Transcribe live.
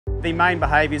The main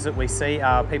behaviours that we see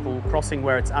are people crossing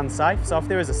where it's unsafe. So if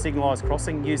there is a signalised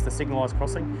crossing, use the signalised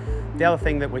crossing. The other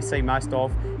thing that we see most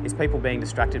of is people being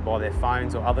distracted by their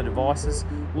phones or other devices,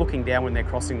 looking down when they're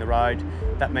crossing the road.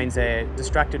 That means they're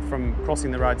distracted from crossing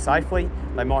the road safely.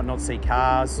 They might not see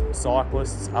cars,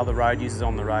 cyclists, other road users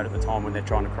on the road at the time when they're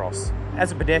trying to cross.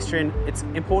 As a pedestrian, it's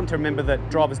important to remember that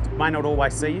drivers may not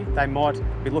always see you. They might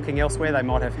be looking elsewhere. They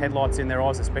might have headlights in their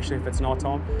eyes, especially if it's night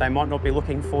time. They might not be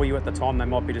looking for you at the time. They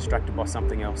might be distracted by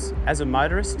something else. As a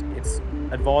motorist, it's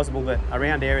advisable that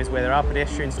around areas where there are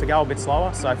pedestrians to go a bit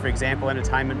slower. So for example,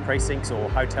 entertainment precincts or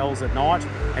hotels at night,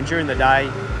 and during the day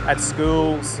at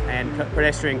schools and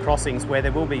pedestrian crossings where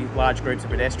there will be large groups of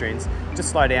pedestrians, just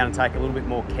slow down and take a little bit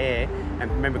more care. And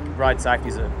remember, road safety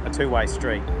is a two-way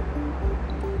street.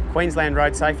 Queensland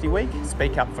Road Safety Week,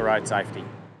 speak up for road safety.